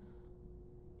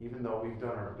 Even though we've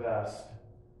done our best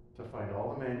to find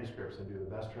all the manuscripts and do the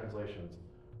best translations,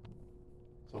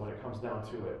 so when it comes down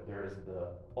to it, there is the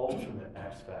ultimate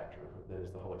X factor that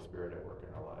is the Holy Spirit at work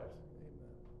in our lives.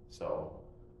 So,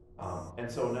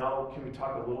 and so now can we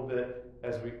talk a little bit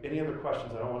any other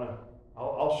questions?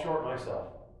 I'll short myself.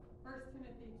 1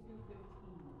 Timothy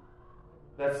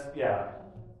 2:15. That's, yeah.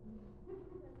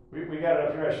 We got it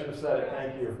up here. I should have said it.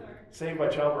 Thank you. Sorry. Saved by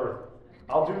childbirth.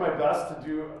 I'll do my best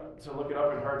to look it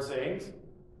up in Hard Sayings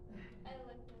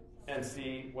and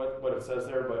see what it says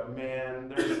there. But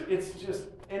man, it's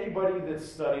anybody that's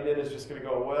studied it is just going to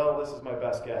go, well, this is my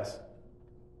best guess.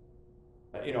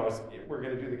 We're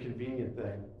going to do the convenient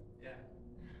thing. Yeah.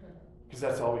 Because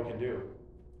that's all we can do.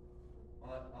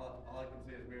 All I can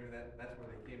say is maybe that's where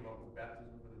they came up with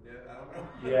baptism for the dead. I don't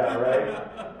know. Yeah,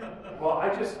 right? Well,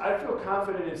 I feel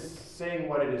confident in saying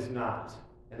what it is not.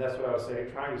 And that's what I was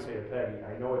trying to say to Peggy.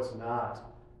 I know it's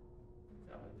not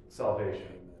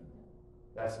salvation.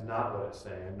 That's not what it's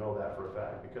saying. I know that for a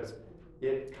fact because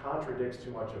it contradicts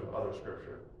too much of other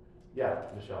scripture. Yeah,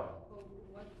 Michelle. Well,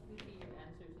 what would be your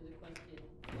answer to the question,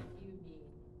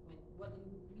 what do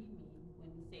we mean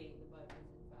when we say the Bible is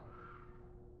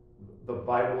infallible? The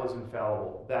Bible is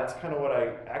infallible. That's kind of what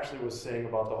I actually was saying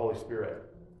about the Holy Spirit.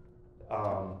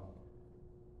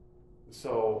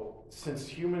 So since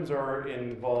humans are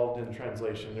involved in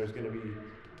translation,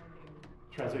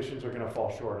 translations are going to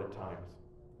fall short at times.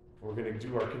 We're going to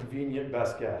do our convenient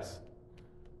best guess.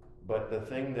 But the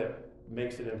thing that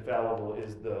makes it infallible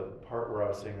is the part where I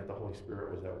was saying that the Holy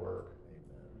Spirit was at work.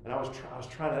 And I was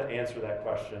trying to answer that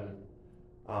question,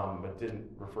 but didn't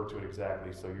refer to it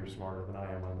exactly, so you're smarter than I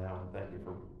am on that one. Thank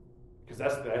you because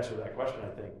that's the answer to that question, I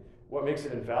think. What makes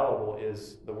it infallible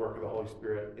is the work of the Holy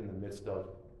Spirit in the midst of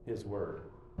His Word.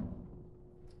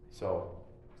 So,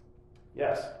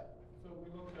 yes? So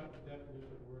we looked up the definition of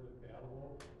the word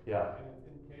infallible. Yeah. And it's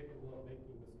incapable of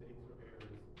making mistakes or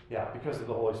errors. Yeah, because of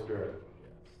the Holy Spirit.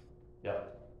 Yes.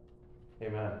 Yep.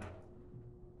 Amen.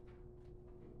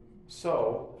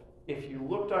 So, if you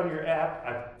looked on your app,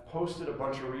 I posted a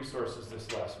bunch of resources this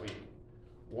last week.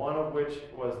 One of which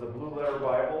was the Blue Letter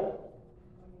Bible.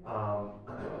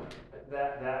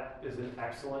 That is an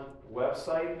excellent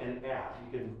website and app.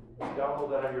 You can download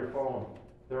that on your phone.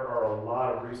 There are a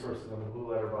lot of resources on the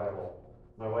Blue Letter Bible.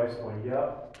 My wife's going,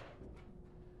 yep.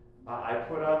 I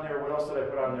put on there, what else did I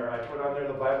put on there? I put on there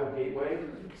the Bible Gateway.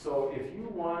 So if you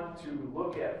want to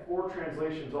look at 4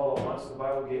 translations all at once, the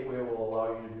Bible Gateway will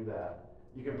allow you to do that.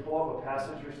 You can pull up a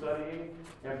passage you're studying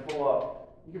and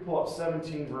you can pull up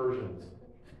 17 versions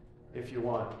if you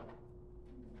want.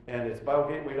 And it's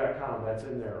BibleGateway.com, that's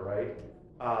in there, right?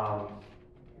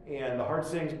 And the Hard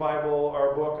Sayings Bible,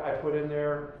 our book, I put in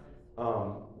there.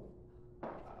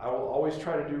 I will always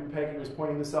try to do, Peggy was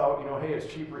pointing this out, hey,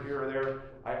 it's cheaper here or there.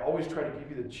 I always try to give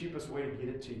you the cheapest way to get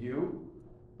it to you,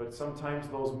 but sometimes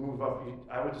those move up.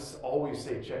 I would just always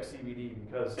say check CBD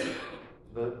because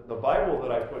the Bible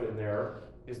that I put in there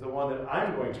is the one that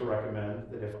I'm going to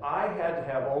recommend, that if I had to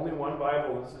have only one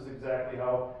Bible, this is exactly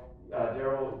how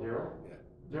Daryl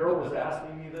was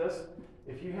asking me this.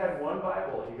 If you had one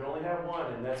Bible, you could only have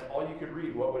one, and that's all you could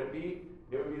read, what would it be?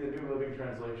 It would be the New Living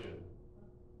Translation.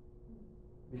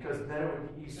 Because then it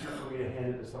would be easier for me to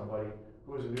hand it to somebody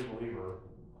who is a new believer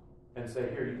and say,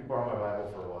 here, you can borrow my Bible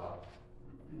for a while.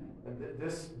 And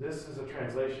this is a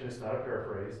translation, it's not a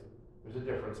paraphrase. There's a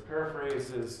difference.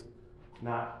 Paraphrase is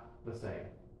not the same.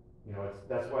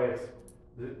 That's why it's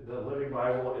the Living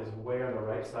Bible is way on the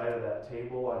right side of that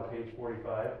table on page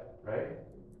 45, right?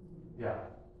 Yeah.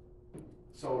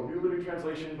 So New Living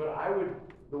Translation, but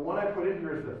the one I put in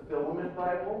here is the Filament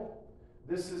Bible.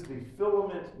 This is the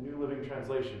Filament New Living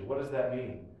Translation. What does that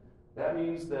mean? That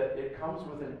means that it comes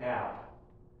with an app.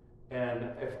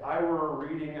 And if I were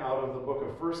reading out of the book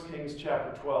of 1 Kings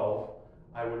chapter 12,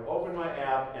 I would open my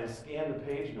app and scan the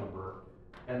page number,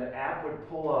 and the app would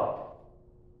pull up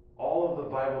all of the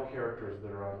Bible characters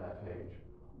that are on that page,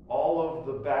 all of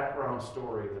the background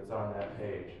story that's on that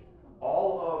page,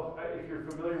 if you're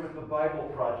familiar with the Bible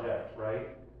Project, right?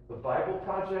 The Bible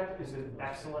Project is an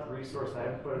excellent resource. I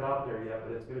haven't put it out there yet,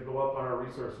 but it's going to go up on our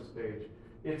resources page.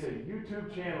 It's a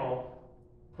YouTube channel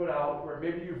put out where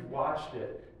maybe you've watched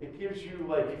it. It gives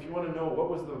you, if you want to know what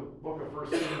was the book of 1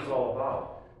 Kings all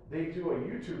about, they do a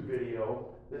YouTube video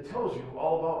that tells you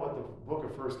all about what the book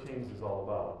of 1 Kings is all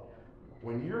about.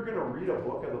 When you're going to read a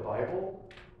book of the Bible,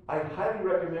 I highly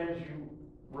recommend you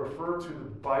refer to the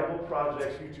Bible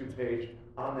Project's YouTube page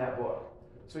on that book.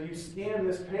 So you scan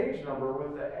this page number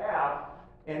with the app,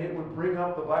 and it would bring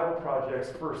up the Bible Project's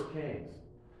 1 Kings.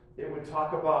 It would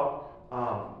talk about,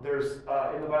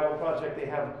 in the Bible Project, they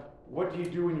have, what do you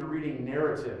do when you're reading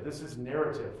narrative? This is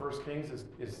narrative. 1 Kings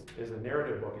is a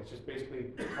narrative book. It's just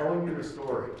basically telling you the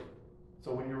story.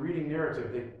 So when you're reading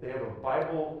narrative, they have a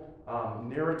Bible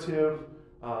narrative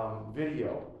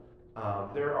video.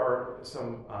 There are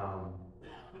some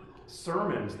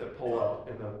sermons that pull up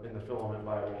in the Filament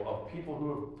Bible of people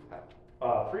who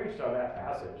have preached on that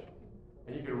passage,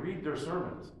 and you can read their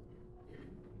sermons.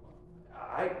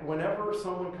 Whenever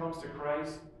someone comes to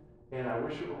Christ, and I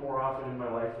wish it were more often in my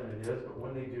life than it is, but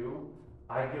when they do,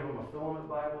 I give them a Filament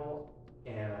Bible,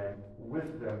 and I,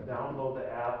 with them, download the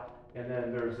app, and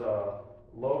then there's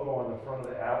logo on the front of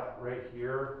the app right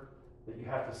here that you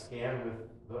have to scan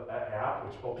with the app,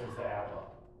 which opens the app up.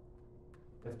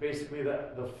 It's basically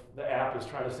the app is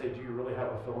trying to say, do you really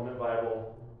have a filament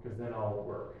Bible? Because then I'll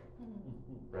work,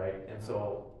 right? And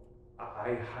so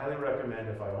I highly recommend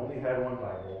if I only had one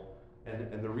Bible,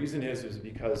 and the reason is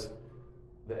because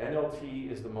the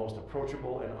NLT is the most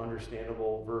approachable and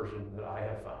understandable version that I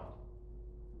have found.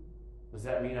 Does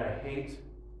that mean I hate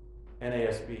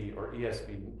NASB or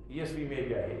ESV? ESV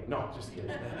maybe I hate. No, just kidding.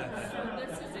 So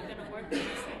this isn't gonna work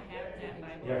unless I have that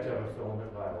Bible. You have to have a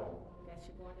filament Bible. That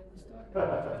should go into the store.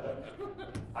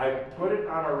 I put it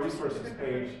on our resources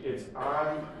page. It's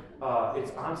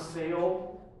on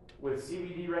sale with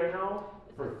CBD right now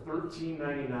for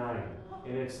 $13.99,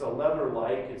 and it's a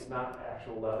leather-like. It's not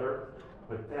actual leather,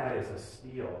 but that is a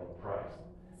steal of the price.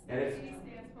 And it's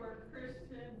stands for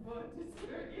Christian Book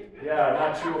Distributor. yeah,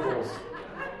 not chewables.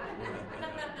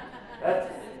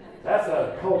 That's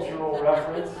a cultural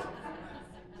reference.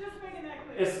 Just making that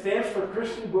clear. It stands for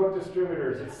Christian Book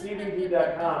Distributors. It's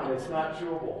CBD.com, and it's not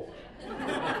chewable.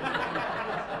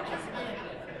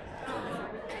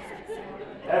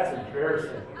 That's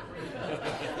embarrassing.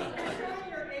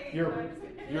 Your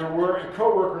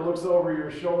coworker looks over your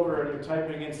shoulder and you're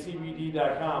typing in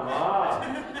CBD.com.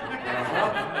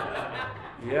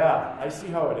 Yeah, I see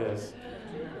how it is.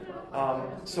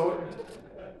 So,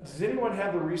 does anyone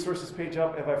have the resources page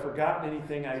up? Have I forgotten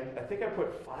anything? I think I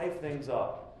put 5 things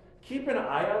up. Keep an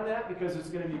eye on that because it's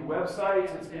going to be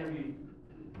websites. It's going to be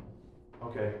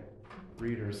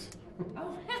readers.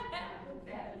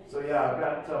 So yeah, I've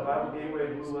got Bible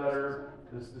Gateway, Blue Letter,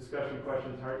 this discussion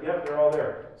questions. Yep, they're all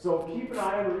there. So keep an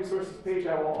eye on the resources page.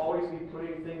 I will always be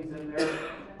putting things in there.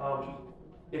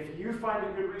 If you find a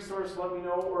good resource, let me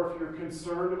know. Or if you're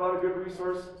concerned about a good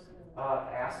resource,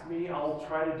 ask me. I'll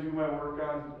try to do my work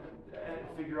on and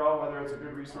figure out whether it's a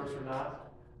good resource or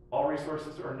not. All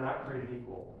resources are not created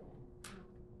equal.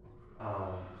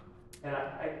 And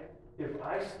if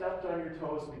I stepped on your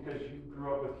toes because you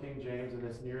grew up with King James and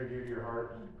it's near and dear to your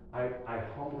heart, I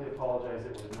humbly apologize.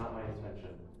 It was not my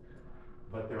intention.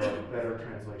 But there are better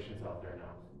translations out there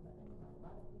now.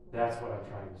 That's what I'm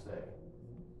trying to say.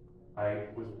 I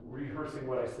was rehearsing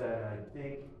what I said, and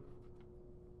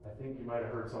I think you might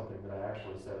have heard something that I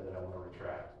actually said that I want to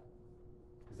retract.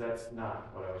 Because that's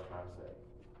not what I was trying to say.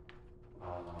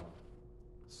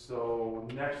 So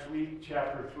next week,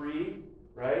 chapter 3,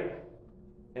 right?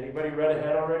 Anybody read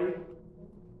ahead already?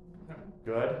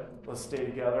 Good. Let's stay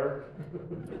together.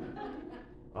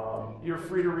 You're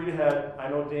free to read ahead. I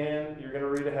know, Dan, you're going to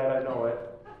read ahead. I know it.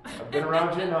 I've been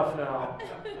around you enough now.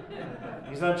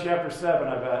 He's on chapter 7,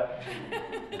 I bet.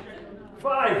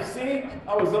 5, see?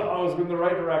 I was in the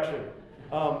right direction.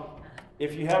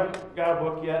 If you haven't got a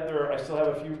book yet, I still have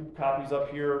a few copies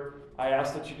up here. I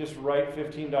ask that you just write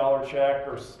 $15 check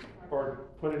or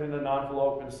put it in an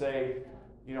envelope and say,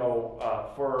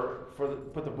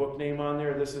 put the book name on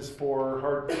there. This is for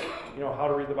how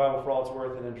to read the Bible for all it's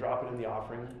worth, and then drop it in the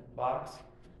offering box.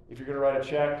 If you're going to write a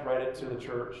check, write it to the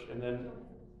church, and then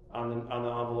on the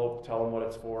envelope, tell them what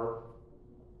it's for.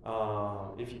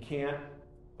 If you can't,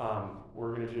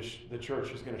 the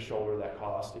church is going to shoulder that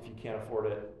cost. If you can't afford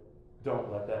it,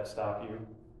 don't let that stop you.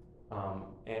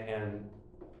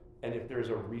 And if there's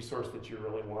a resource that you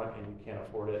really want and you can't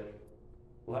afford it,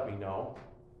 let me know.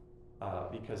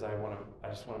 Because I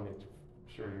just want to make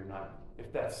sure you're not.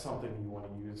 If that's something you want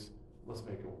to use,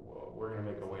 we're going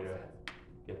to make a way to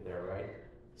get there, right?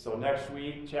 So next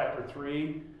week, chapter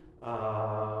 3.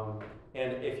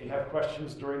 And if you have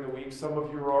questions during the week, some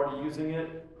of you are already using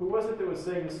it. Who was it that was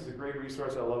saying this is a great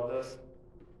resource? I love this.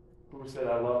 Who said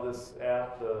I love this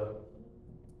app?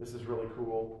 This is really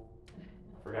cool.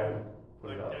 I forgot who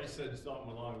put it up. I said something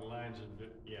along the lines of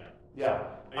yeah. Yeah,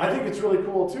 I think it's really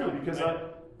cool too because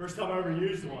first time I ever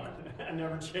used one. I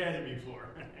never chatted before.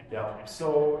 Yeah.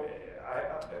 So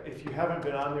if you haven't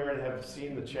been on there and have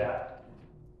seen the chat,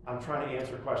 I'm trying to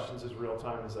answer questions as real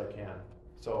time as I can.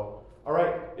 So, all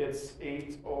right, it's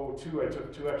 8:02. I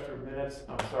took 2 extra minutes.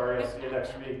 I'm sorry. I'll see you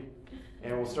next week.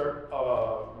 And we'll start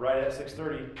right at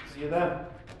 6:30. See you then.